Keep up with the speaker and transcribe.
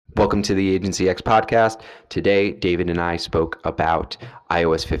Welcome to the Agency X podcast. Today, David and I spoke about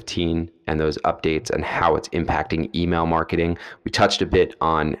iOS 15 and those updates and how it's impacting email marketing. We touched a bit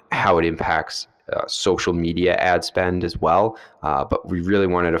on how it impacts social media ad spend as well, but we really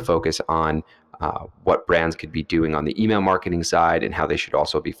wanted to focus on what brands could be doing on the email marketing side and how they should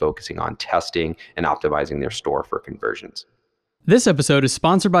also be focusing on testing and optimizing their store for conversions. This episode is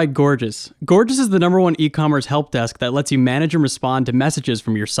sponsored by Gorgias. Gorgias is the #1 e-commerce help desk that lets you manage and respond to messages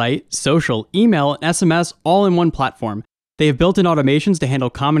from your site, social, email, and SMS all in one platform. They have built-in automations to handle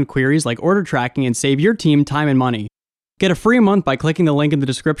common queries like order tracking and save your team time and money. Get a free month by clicking the link in the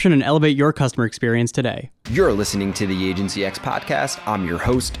description and elevate your customer experience today. You're listening to the Agency X podcast. I'm your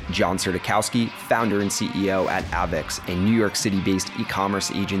host, John Sertikowski, founder and CEO at Avex, a New York City-based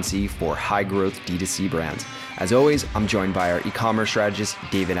e-commerce agency for high-growth D2C brands. As always, I'm joined by our e-commerce strategist,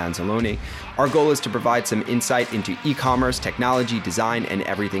 David Anzalone. Our goal is to provide some insight into e-commerce, technology, design, and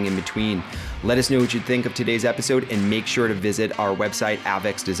everything in between. Let us know what you think of today's episode and make sure to visit our website,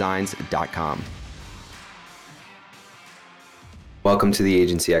 avexdesigns.com. Welcome to the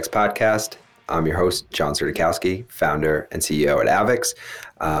Agency X podcast. I'm your host, John Sertikowski, founder and CEO at Avex.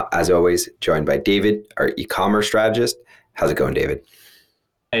 As always, joined by David, our e-commerce strategist. How's it going, David?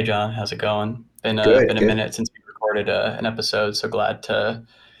 Hey, John. How's it going? Been a minute since we recorded an episode, so glad to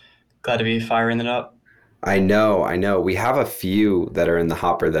be firing it up. I know. We have a few that are in the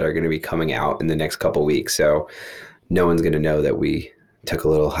hopper that are going to be coming out in the next couple weeks, so no one's going to know that we took a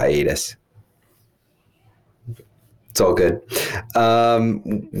little hiatus. It's all good.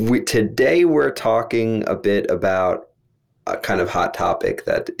 Today we're talking a bit about a kind of hot topic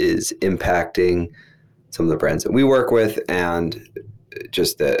that is impacting some of the brands that we work with and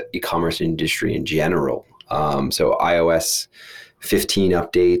just the e-commerce industry in general. So iOS 15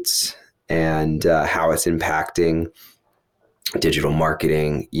 updates and how it's impacting digital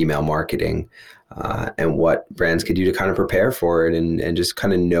marketing, email marketing, and what brands could do to kind of prepare for it and just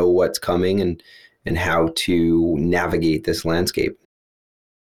kind of know what's coming and how to navigate this landscape.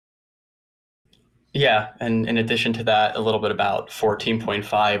 Yeah, and in addition to that, a little bit about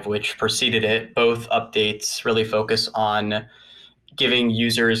 14.5, which preceded it. Both updates really focus on giving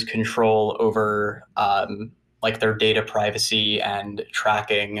users control over like their data privacy and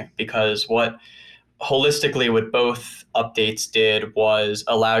tracking, because what both updates did was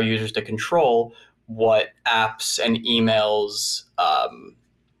allow users to control what apps and emails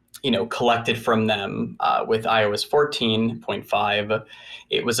collected from them. With iOS 14.5,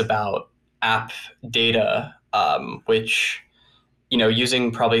 it was about app data, which,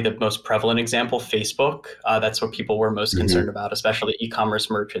 using probably the most prevalent example, Facebook, that's what people were most concerned about, especially e-commerce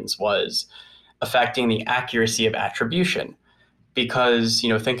merchants, was affecting the accuracy of attribution. Because,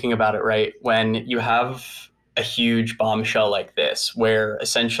 thinking about it, right, when you have a huge bombshell like this, where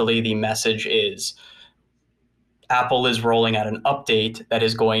essentially the message is, Apple is rolling out an update that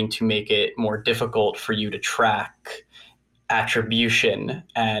is going to make it more difficult for you to track attribution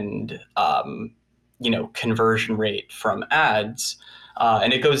and, conversion rate from ads.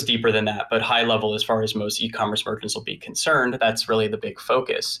 And it goes deeper than that, but high level, as far as most e-commerce merchants will be concerned, that's really the big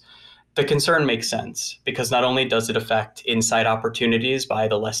focus. The concern makes sense because not only does it affect insight opportunities by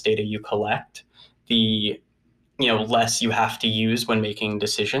the less data you collect, the less you have to use when making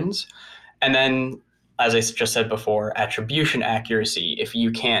decisions. And then, as I just said before, attribution accuracy. If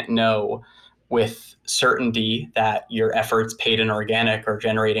you can't know with certainty that your efforts, paid and organic, are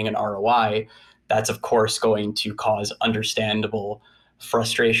generating an ROI, that's of course going to cause understandable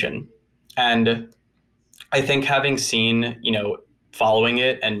frustration. And I think having seen, following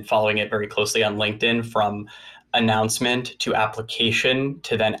it very closely on LinkedIn, from announcement to application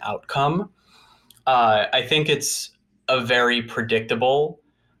to then outcome, I think it's a very predictable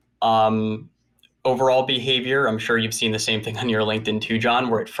overall behavior. I'm sure you've seen the same thing on your LinkedIn too, John,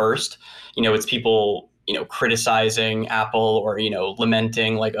 where at first, it's people, criticizing Apple or,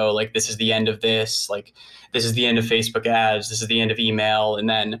 lamenting like, oh, like this is the end of this, like this is the end of Facebook ads, this is the end of email. And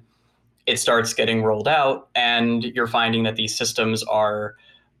then it starts getting rolled out and you're finding that these systems are,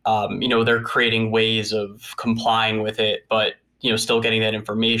 they're creating ways of complying with it, but still getting that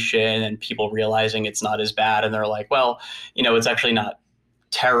information and people realizing it's not as bad. And they're like, well, it's actually not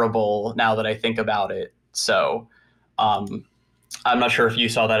terrible now that I think about it. So I'm not sure if you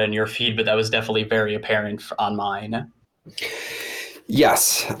saw that in your feed, but that was definitely very apparent on mine.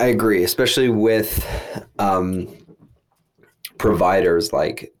 Yes, I agree, especially with providers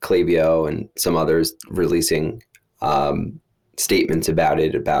like Klaviyo and some others releasing statements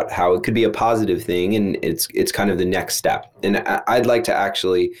about how it could be a positive thing, and it's kind of the next step. And I'd like to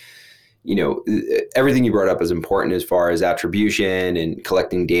actually everything you brought up is important as far as attribution and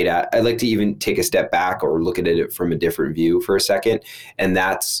collecting data. I'd like to even take a step back or look at it from a different view for a second. And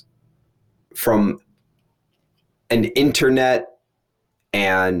that's from an internet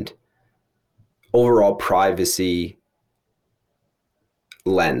and overall privacy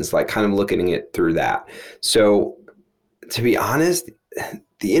lens, like kind of looking at it through that. So to be honest,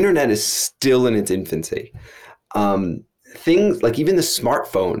 the internet is still in its infancy. Things like even the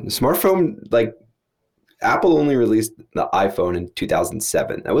smartphone, like Apple only released the iPhone in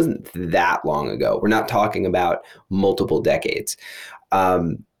 2007. That wasn't that long ago. We're not talking about multiple decades.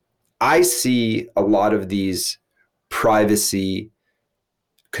 I see a lot of these privacy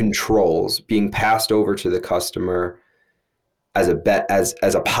controls being passed over to the customer as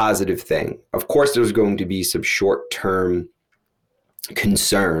a positive thing. Of course, there's going to be some short-term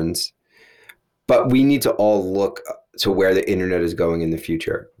concerns, but we need to all look to where the internet is going in the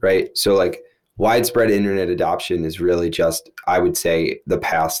future, right? So like widespread internet adoption is really just, I would say, the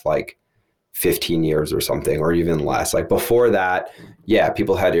past like 15 years or something, or even less. Like before that, yeah,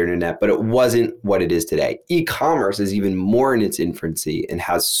 people had internet, but it wasn't what it is today. E-commerce is even more in its infancy and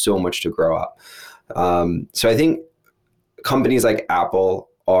has so much to grow up. So I think companies like Apple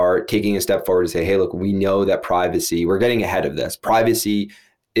are taking a step forward to say, hey, look, we know that privacy, we're getting ahead of this. Privacy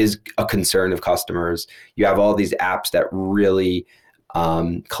is a concern of customers. You have all these apps that really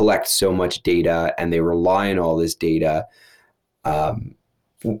collect so much data and they rely on all this data.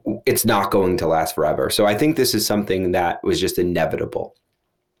 It's not going to last forever. So I think this is something that was just inevitable.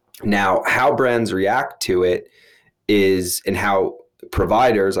 Now, how brands react to it is, and how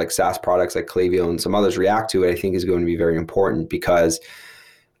providers like SaaS products like Klaviyo and some others react to it, I think is going to be very important, because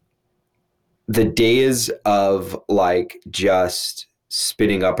the days of like just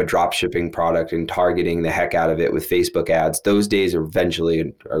spinning up a drop shipping product and targeting the heck out of it with Facebook ads, those days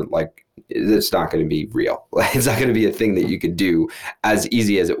eventually are like, it's not going to be real. It's not going to be a thing that you could do as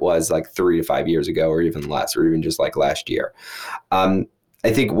easy as it was like 3 to 5 years ago, or even less, or even just like last year. I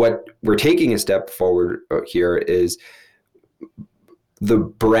think what we're taking a step forward here is the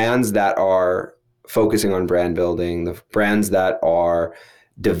brands that are focusing on brand building, the brands that are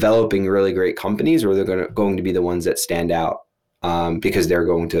developing really great companies, or they're going to be the ones that stand out because they're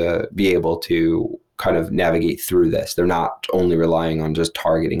going to be able to kind of navigate through this. They're not only relying on just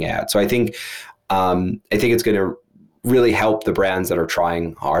targeting ads. So I think it's going to really help the brands that are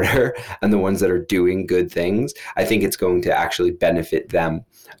trying harder and the ones that are doing good things. I think it's going to actually benefit them,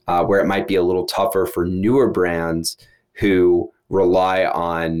 where it might be a little tougher for newer brands who rely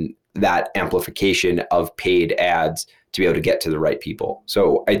on that amplification of paid ads to be able to get to the right people.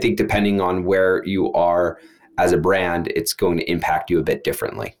 So I think depending on where you are as a brand, it's going to impact you a bit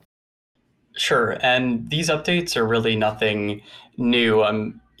differently. Sure. And these updates are really nothing new.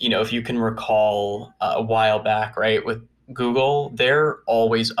 If you can recall a while back, right, with Google, they're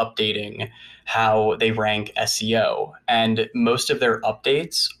always updating how they rank SEO. And most of their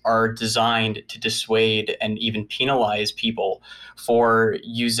updates are designed to dissuade and even penalize people for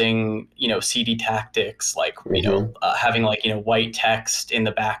using, seedy tactics, like, having like, white text in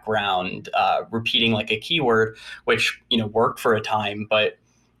the background, repeating like a keyword, which, worked for a time, but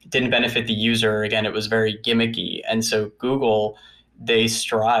didn't benefit the user. Again, it was very gimmicky. And so Google, they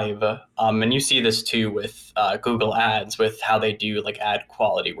strive, and you see this too with Google Ads, with how they do like ad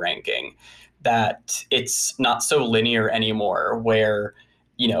quality ranking, that it's not so linear anymore, where,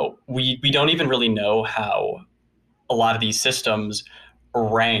 we don't even really know how a lot of these systems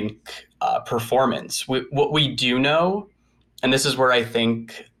rank performance. What we do know, and this is where I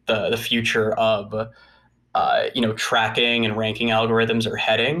think the future of tracking and ranking algorithms are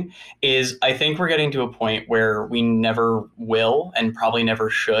heading, is I think we're getting to a point where we never will, and probably never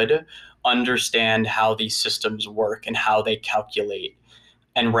should, understand how these systems work and how they calculate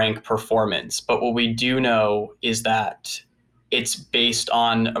and rank performance. But what we do know is that it's based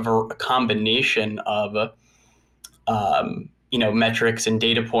on a combination of metrics and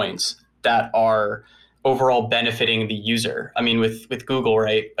data points that are overall benefiting the user. I mean, with Google,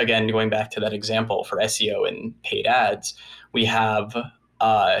 right? Again, going back to that example for SEO and paid ads, we have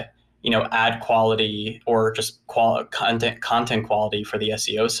ad quality, or just content quality for the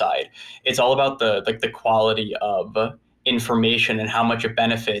SEO side. It's all about the quality of information and how much it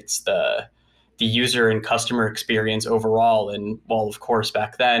benefits the user and customer experience overall. And while of course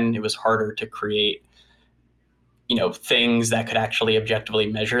back then it was harder to create things that could actually objectively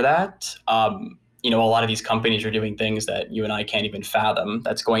measure that, a lot of these companies are doing things that you and I can't even fathom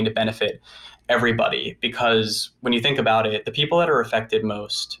that's going to benefit everybody. Because when you think about it, the people that are affected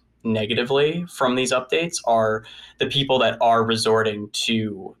most negatively from these updates are the people that are resorting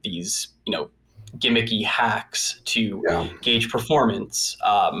to these gimmicky hacks to Yeah. gauge performance.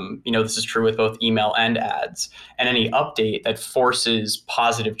 This is true with both email and ads. And any update that forces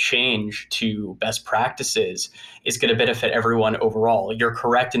positive change to best practices is going to benefit everyone overall. You're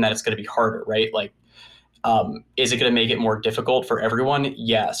correct in that it's going to be harder, right? Like, is it going to make it more difficult for everyone?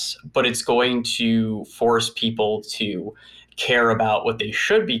 Yes, but it's going to force people to care about what they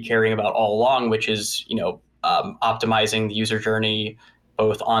should be caring about all along, which is, optimizing the user journey,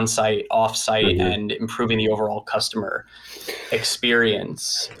 both on-site, off-site, Mhm. and improving the overall customer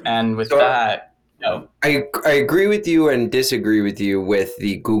experience. And with So that, I agree with you and disagree with you with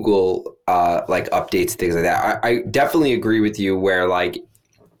the Google like updates, things like that. I definitely agree with you where like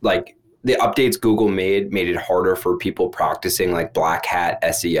the updates Google made it harder for people practicing like black hat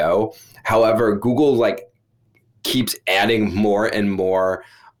SEO. However, Google like keeps adding more and more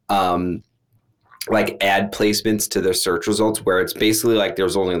like ad placements to their search results, where it's basically like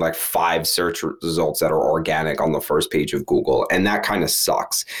there's only like 5 search results that are organic on the first page of Google, and that kind of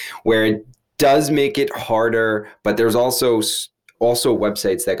sucks. Where it does make it harder, but there's also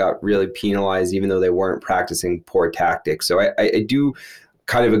websites that got really penalized even though they weren't practicing poor tactics. So I do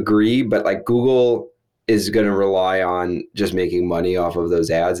kind of agree, but like Google is going to rely on just making money off of those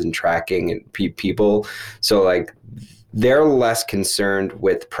ads and tracking and people. So like they're less concerned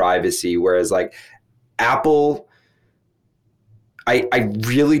with privacy, whereas like Apple, I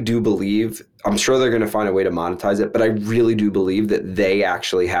really do believe, I'm sure they're going to find a way to monetize it, but I really do believe that they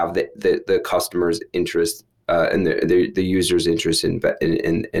actually have the customer's interest and the user's interest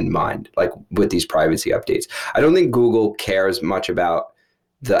in mind, like with these privacy updates. I don't think Google cares much about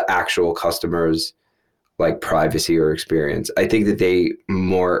the actual customer's like privacy or experience. I think that they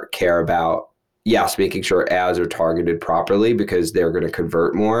more care about, yes, making sure ads are targeted properly because they're going to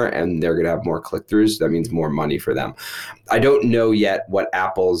convert more and they're going to have more click-throughs. That means more money for them. I don't know yet what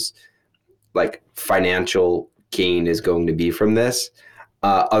Apple's like financial gain is going to be from this,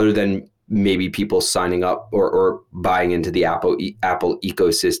 other than maybe people signing up or buying into the Apple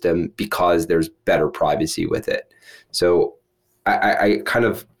ecosystem because there's better privacy with it. So I kind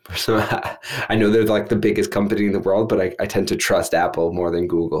of, I know they're like the biggest company in the world, but I tend to trust Apple more than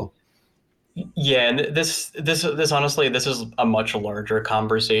Google. yeah, and this honestly, this is a much larger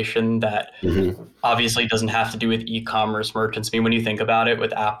conversation that Mm-hmm. obviously doesn't have to do with e-commerce merchants. I mean, when you think about it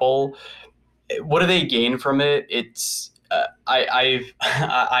with Apple, what do they gain from it? It's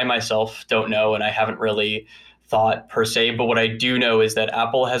I myself don't know, and I haven't really thought per se. But what I do know is that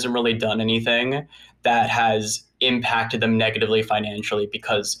Apple hasn't really done anything that has impacted them negatively financially,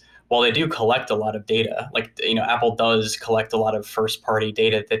 because while they do collect a lot of data, like Apple does collect a lot of first party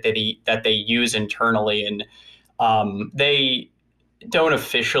data that they use internally, and they don't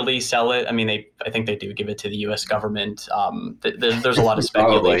officially sell it. I mean, I think they do give it to the U.S. government. There's a lot of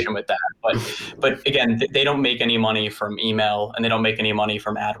Probably. speculation with that, but again, they don't make any money from email, and they don't make any money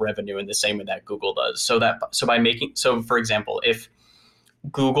from ad revenue in the same way that Google does. So for example, if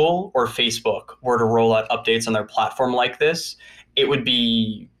Google or Facebook were to roll out updates on their platform like this, it would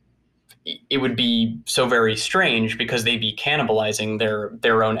be so very strange because they'd be cannibalizing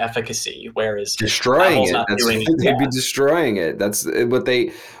their own efficacy, whereas Destroying Apple's it. not doing it. They'd be destroying it. That's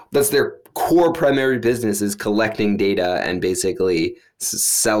their core primary business, is collecting data and basically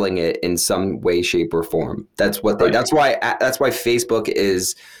selling it in some way, shape, or form. Right. That's why Facebook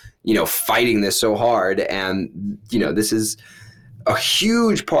is, fighting this so hard. And, this is a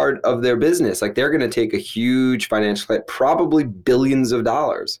huge part of their business. Like they're going to take a huge financial hit, probably billions of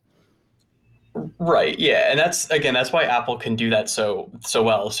dollars. Right. Yeah. And that's why Apple can do that so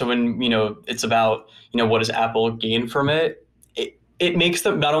well. So when, it's about, what does Apple gain from it? It makes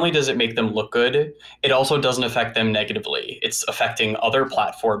them, not only does it make them look good, it also doesn't affect them negatively. It's affecting other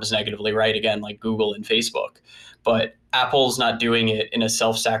platforms negatively, right? Again, like Google and Facebook. But Apple's not doing it in a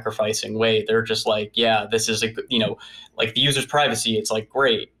self-sacrificing way. They're just like, yeah, this is like the user's privacy. It's like,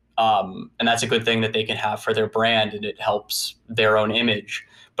 great. And that's a good thing that they can have for their brand, and it helps their own image,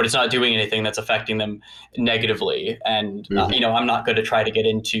 but it's not doing anything that's affecting them negatively. And, Mhm. I'm not going to try to get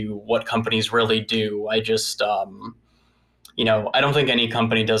into what companies really do. I just, I don't think any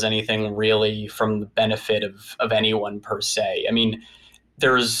company does anything really from the benefit of anyone per se. I mean,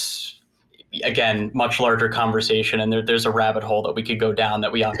 there's, again, much larger conversation, and there's a rabbit hole that we could go down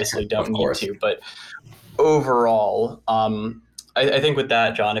that we obviously don't Of need course. to. But overall, I think with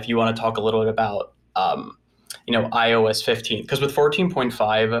that, John, if you want to talk a little bit about, iOS 15, because with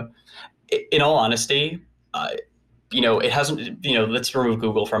 14.5, in all honesty, it hasn't, let's remove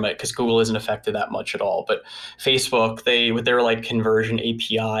Google from it because Google isn't affected that much at all. But Facebook, with their like conversion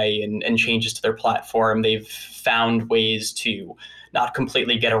API and changes to their platform, they've found ways to not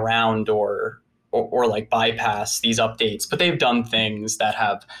completely get around or like bypass these updates, but they've done things that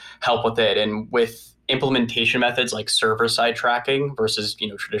have helped with it. And with implementation methods like server-side tracking versus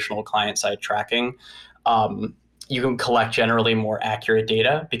traditional client-side tracking, you can collect generally more accurate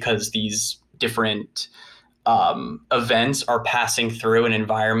data because these different events are passing through an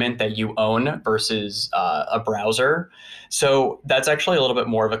environment that you own versus a browser. So that's actually a little bit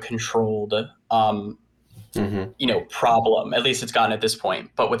more of a controlled problem. At least it's gotten at this point.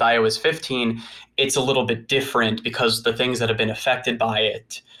 But with iOS 15, it's a little bit different because the things that have been affected by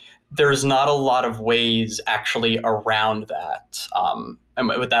it, there's not a lot of ways actually around that. And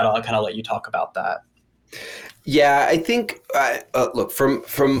with that, I'll kind of let you talk about that. Yeah, I think, look,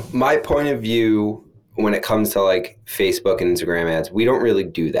 from my point of view, when it comes to like Facebook and Instagram ads, we don't really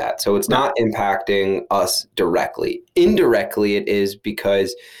do that. So it's not impacting us directly. Indirectly, it is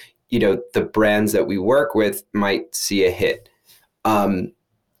because, the brands that we work with might see a hit.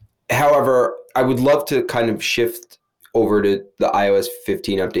 However, I would love to kind of shift over to the iOS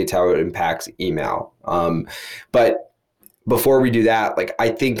 15 updates, how it impacts email. But before we do that, like, I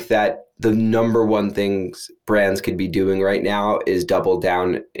think that the number one things brands could be doing right now is double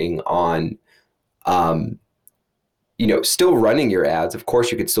downing on, still running your ads. Of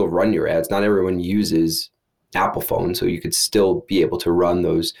course, you could still run your ads. Not everyone uses Apple phone, so you could still be able to run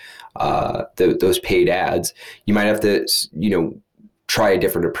those paid ads. You might have to, try a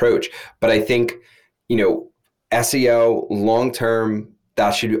different approach. But I think, SEO long term,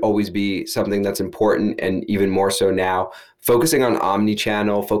 that should always be something that's important, and even more so now. Focusing on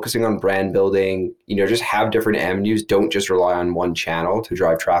omni-channel, focusing on brand building, just have different avenues. Don't just rely on one channel to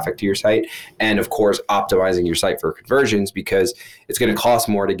drive traffic to your site. And of course, optimizing your site for conversions, because it's going to cost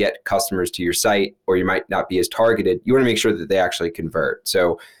more to get customers to your site, or you might not be as targeted. You want to make sure that they actually convert.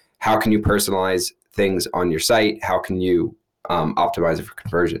 So how can you personalize things on your site? How can you optimize it for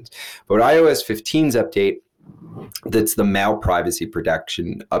conversions? But with iOS 15's update, that's the mail privacy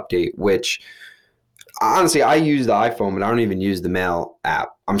protection update, which honestly, I use the iPhone, but I don't even use the Mail app.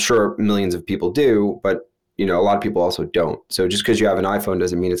 I'm sure millions of people do, but a lot of people also don't. So just because you have an iPhone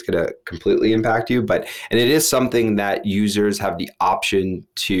doesn't mean it's going to completely impact you. And it is something that users have the option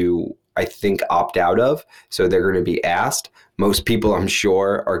to, I think, opt out of. So they're going to be asked. Most people, I'm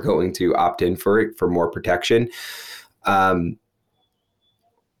sure, are going to opt in for it for more protection.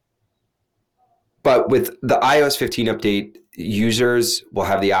 But with the iOS 15 update, users will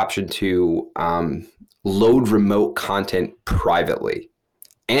have the option to load remote content privately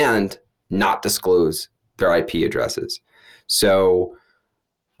and not disclose their IP addresses. So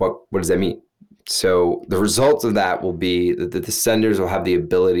what does that mean? So the results of that will be that the senders will have the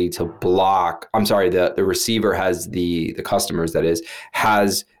ability to block, the receiver has the customers, that is,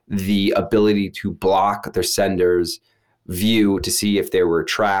 has the ability to block their senders' view to see if they were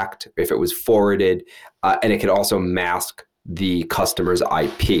tracked, if it was forwarded, and it can also mask the customer's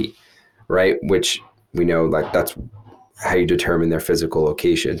IP, right? Which we know, like, that's how you determine their physical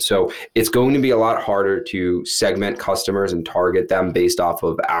location. So it's going to be a lot harder to segment customers and target them based off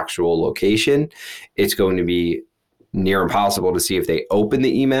of actual location. It's going to be near impossible to see if they open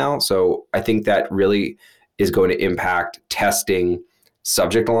the email. So I think that really is going to impact testing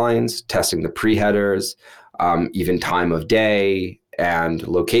subject lines, testing the pre-headers, even time of day and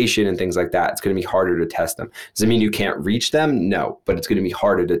location and things like that. It's going to be harder to test them. Does it mean you can't reach them? No, but it's going to be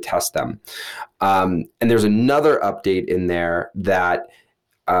harder to test them. And there's another update in there that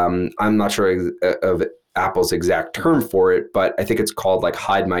I'm not sure of Apple's exact term for it, but I think it's called like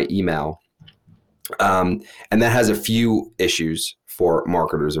Hide My Email. And that has a few issues for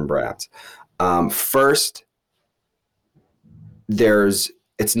marketers and brands. First,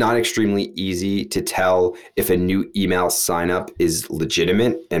 it's not extremely easy to tell if a new email signup is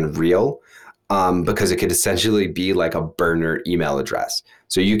legitimate and real, because it could essentially be like a burner email address.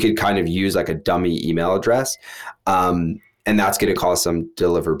 So you could kind of use like a dummy email address, and that's going to cause some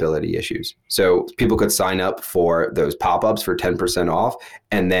deliverability issues. So people could sign up for those pop-ups for 10% off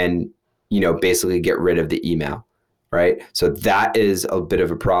and then, basically get rid of the email. Right. So that is a bit of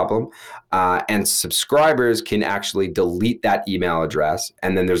a problem. And subscribers can actually delete that email address,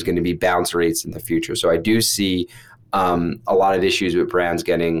 and then there's going to be bounce rates in the future. So I do see a lot of issues with brands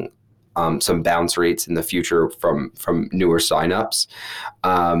getting some bounce rates in the future from newer signups.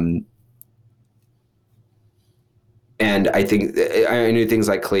 And I think I knew things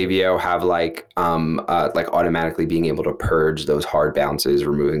like Klaviyo have like automatically being able to purge those hard bounces,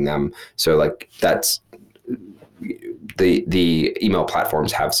 removing them. So like that's the email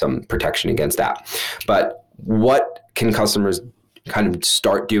platforms have some protection against that. But what can customers kind of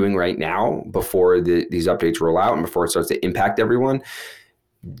start doing right now before these updates roll out and before it starts to impact everyone.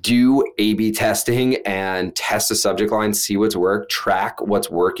 Do A/B testing and test the subject line, see what's worked, track what's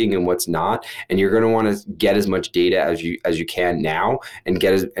working and what's not. And you're going to want to get as much data as you can now, and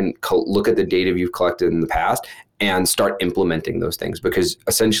look at the data you've collected in the past and start implementing those things. Because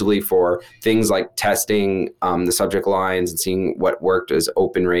essentially, for things like testing the subject lines and seeing what worked as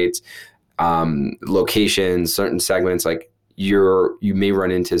open rates, locations, certain segments, like you may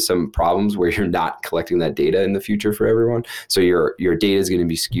run into some problems where you're not collecting that data in the future for everyone. So your data is going to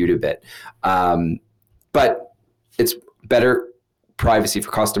be skewed a bit. But it's better privacy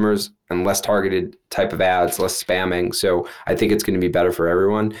for customers and less targeted type of ads, less spamming. So I think it's going to be better for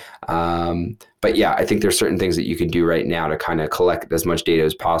everyone. But yeah, I think there's certain things that you can do right now to kind of collect as much data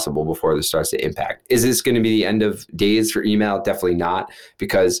as possible before this starts to impact. Is this going to be the end of days for email? Definitely not,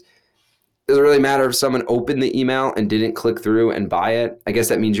 because it doesn't really matter if someone opened the email and didn't click through and buy it. I guess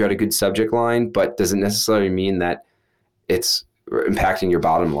that means you had a good subject line, but doesn't necessarily mean that it's impacting your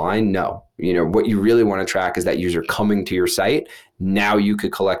bottom line. No. What you really want to track is that user coming to your site. Now you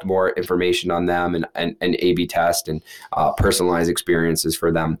could collect more information on them and A/B test and personalize experiences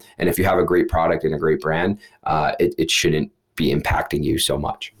for them. And if you have a great product and a great brand, it shouldn't be impacting you so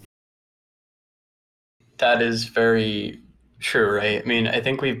much. That is very true, right? I mean, I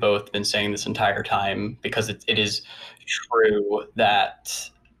think we've both been saying this entire time, because it is true that,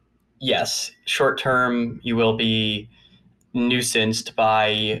 yes, short term, you will be nuisanced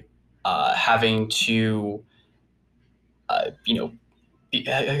by having to,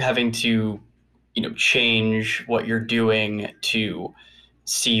 change what you're doing to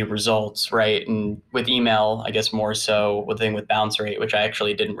see results, right? And with email, I guess more so with the thing with bounce rate, which I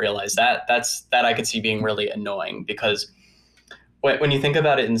actually didn't realize that I could see being really annoying, because when you think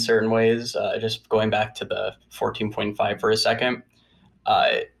about it in certain ways, just going back to the 14.5 for a second,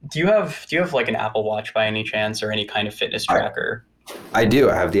 do you have like an Apple Watch by any chance, or any kind of fitness tracker? I do.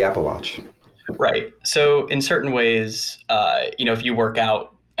 I have the Apple Watch. Right. So in certain ways, if you work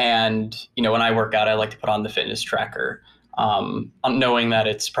out, and when I work out, I like to put on the fitness tracker, knowing that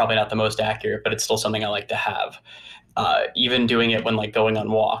it's probably not the most accurate, but it's still something I like to have. Even doing it when like going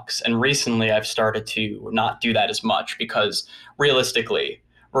on walks. And recently I've started to not do that as much, because realistically,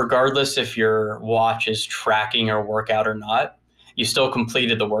 regardless if your watch is tracking your workout or not, you still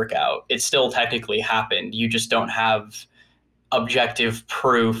completed the workout. It still technically happened. You just don't have objective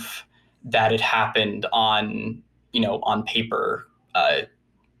proof that it happened on paper,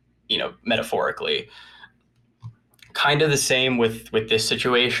 metaphorically. Kind of the same with this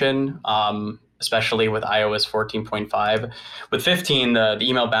situation, especially with iOS 14.5. With 15, the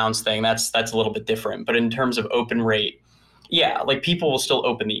email bounce thing, that's a little bit different. But in terms of open rate, yeah, like people will still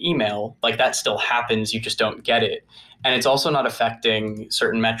open the email, like that still happens, you just don't get it. And it's also not affecting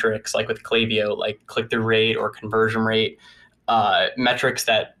certain metrics, like with Klaviyo, like click-through rate or conversion rate, metrics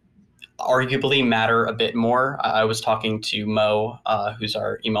that arguably matter a bit more. I was talking to Mo, who's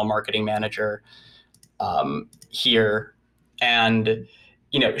our email marketing manager here, and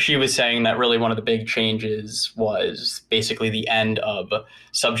she was saying that really one of the big changes was basically the end of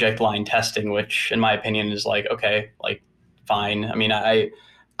subject line testing, which in my opinion is like, okay, like fine. I mean,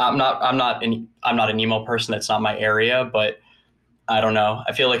 I'm not an email person. That's not my area, but I don't know.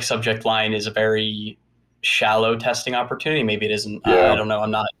 I feel like subject line is a very shallow testing opportunity. Maybe it isn't. Yeah. I don't know.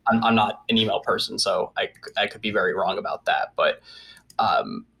 I'm not an email person, so I could be very wrong about that. But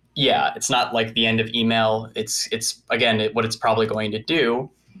yeah, it's not like the end of email. It's again, what it's probably going to do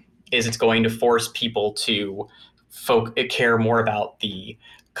is it's going to force people to care more about the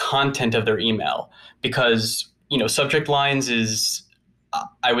content of their email, because subject lines is,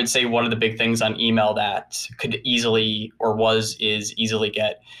 I would say, one of the big things on email that could easily is easily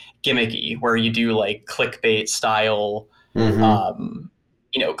get gimmicky, where you do like clickbait style,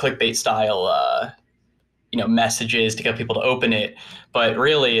 messages to get people to open it. But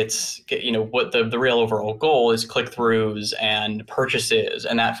really it's, what the real overall goal is click-throughs and purchases,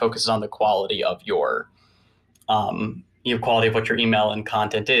 and that focuses on the quality of your quality of what your email and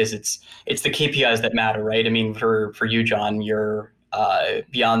content is. It's the KPIs that matter, right? I mean, for you, John, you're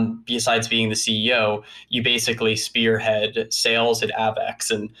besides being the CEO, you basically spearhead sales at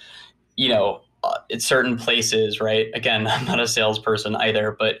Avex, and at certain places, right? Again, I'm not a salesperson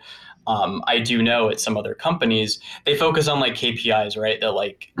either, but I do know at some other companies, they focus on like KPIs, right? That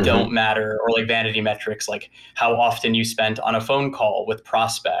like don't matter, or like vanity metrics, like how often you spent on a phone call with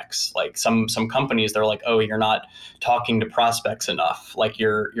prospects. Like some companies, they're like, oh, you're not talking to prospects enough. Like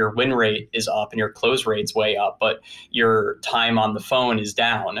your win rate is up and your close rate's way up, but your time on the phone is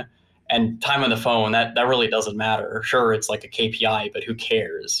down. And time on the phone, that really doesn't matter. Sure, it's like a KPI, but who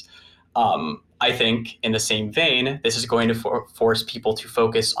cares? I think in the same vein, this is going to force people to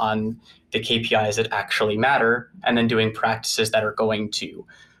focus on the KPIs that actually matter, and then doing practices that are going to,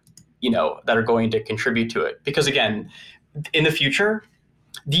 contribute to it. Because again, in the future,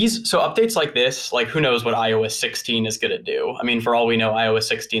 updates like this, like who knows what iOS 16 is going to do? I mean, for all we know, iOS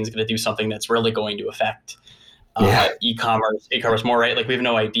 16 is going to do something that's really going to affect e-commerce more, right? Like we have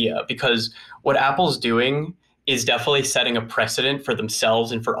no idea, because what Apple's doing is definitely setting a precedent for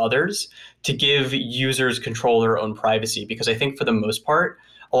themselves and for others to give users control of their own privacy. Because I think for the most part,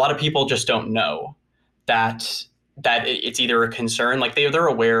 a lot of people just don't know that it's either a concern, like they're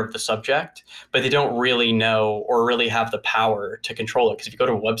aware of the subject, but they don't really know or really have the power to control it. Because if you go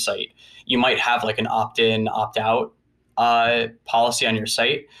to a website, you might have like an opt-in, opt-out policy on your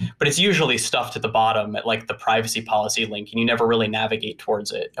site, but it's usually stuffed at the bottom at like the privacy policy link, and you never really navigate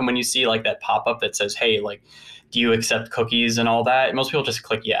towards it. And when you see like that pop-up that says, hey, like, do you accept cookies and all that? Most people just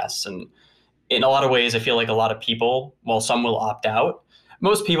click yes. And in a lot of ways, I feel like a lot of people, while some will opt out,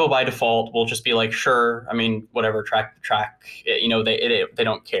 most people by default will just be like, sure, I mean, whatever, track, they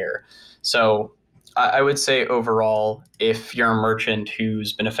don't care. So I would say overall, if you're a merchant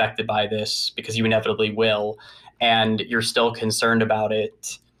who's been affected by this, because you inevitably will, and you're still concerned about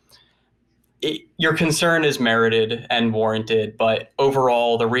it, your concern is merited and warranted. But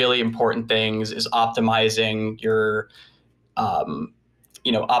overall, the really important things is optimizing your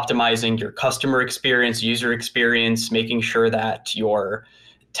customer experience, user experience, making sure that you're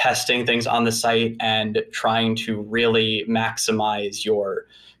testing things on the site and trying to really maximize your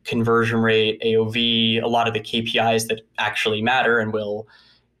conversion rate, AOV, a lot of the KPIs that actually matter and will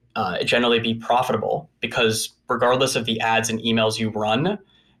generally be profitable. Because regardless of the ads and emails you run,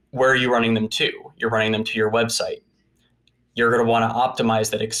 where are you running them to? You're running them to your website. You're going to want to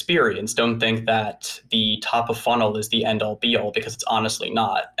optimize that experience. Don't think that the top of funnel is the end all be all, because it's honestly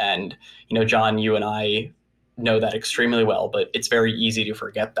not. And, John, you and I know that extremely well, but it's very easy to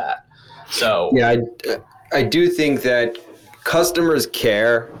forget that. So yeah, I do think that customers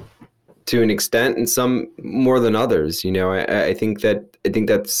care to an extent, and some more than others. I think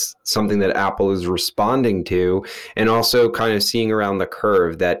that's something that Apple is responding to, and also kind of seeing around the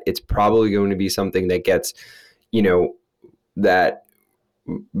curve that it's probably going to be something that gets, that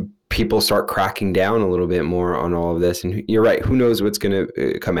people start cracking down a little bit more on all of this. And you're right, who knows what's going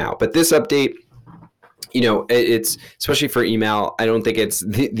to come out. But this update, it's especially for email, I don't think it's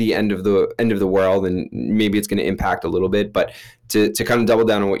the end of the world, and maybe it's going to impact a little bit. But to kind of double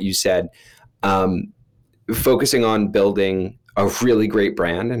down on what you said, focusing on building a really great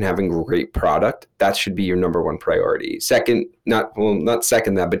brand and having a great product, that should be your number one priority. Second, not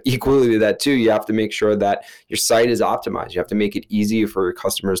second that, but equally to that too, you have to make sure that your site is optimized. You have to make it easy for your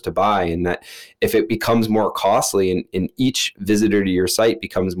customers to buy, and that if it becomes more costly and each visitor to your site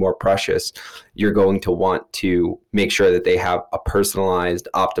becomes more precious, you're going to want to make sure that they have a personalized,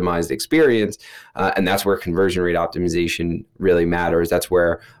 optimized experience. And that's where conversion rate optimization really matters. That's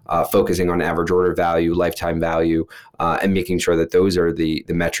where focusing on average order value, lifetime value, and making sure that those are the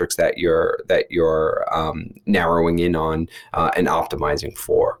metrics that you're narrowing in on and optimizing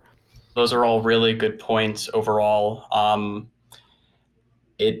for. Those are all really good points overall.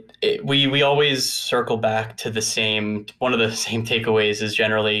 We always circle back to one of the same takeaways is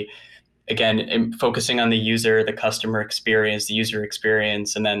generally, again, focusing on the user, the customer experience, the user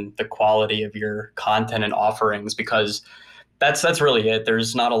experience, and then the quality of your content and offerings, because that's really it.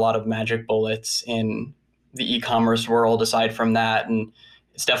 There's not a lot of magic bullets in the e-commerce world aside from that. And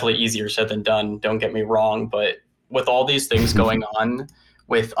it's definitely easier said than done, don't get me wrong. But with all these things going on,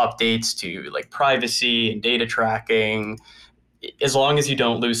 with updates to like privacy and data tracking, as long as you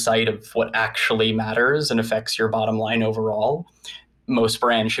don't lose sight of what actually matters and affects your bottom line overall, most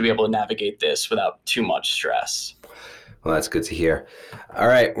brands should be able to navigate this without too much stress. Well, that's good to hear. All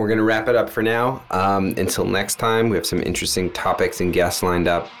right, we're going to wrap it up for now. Until next time, we have some interesting topics and guests lined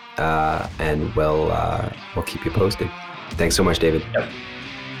up, and we'll keep you posted. Thanks so much, David. Yep.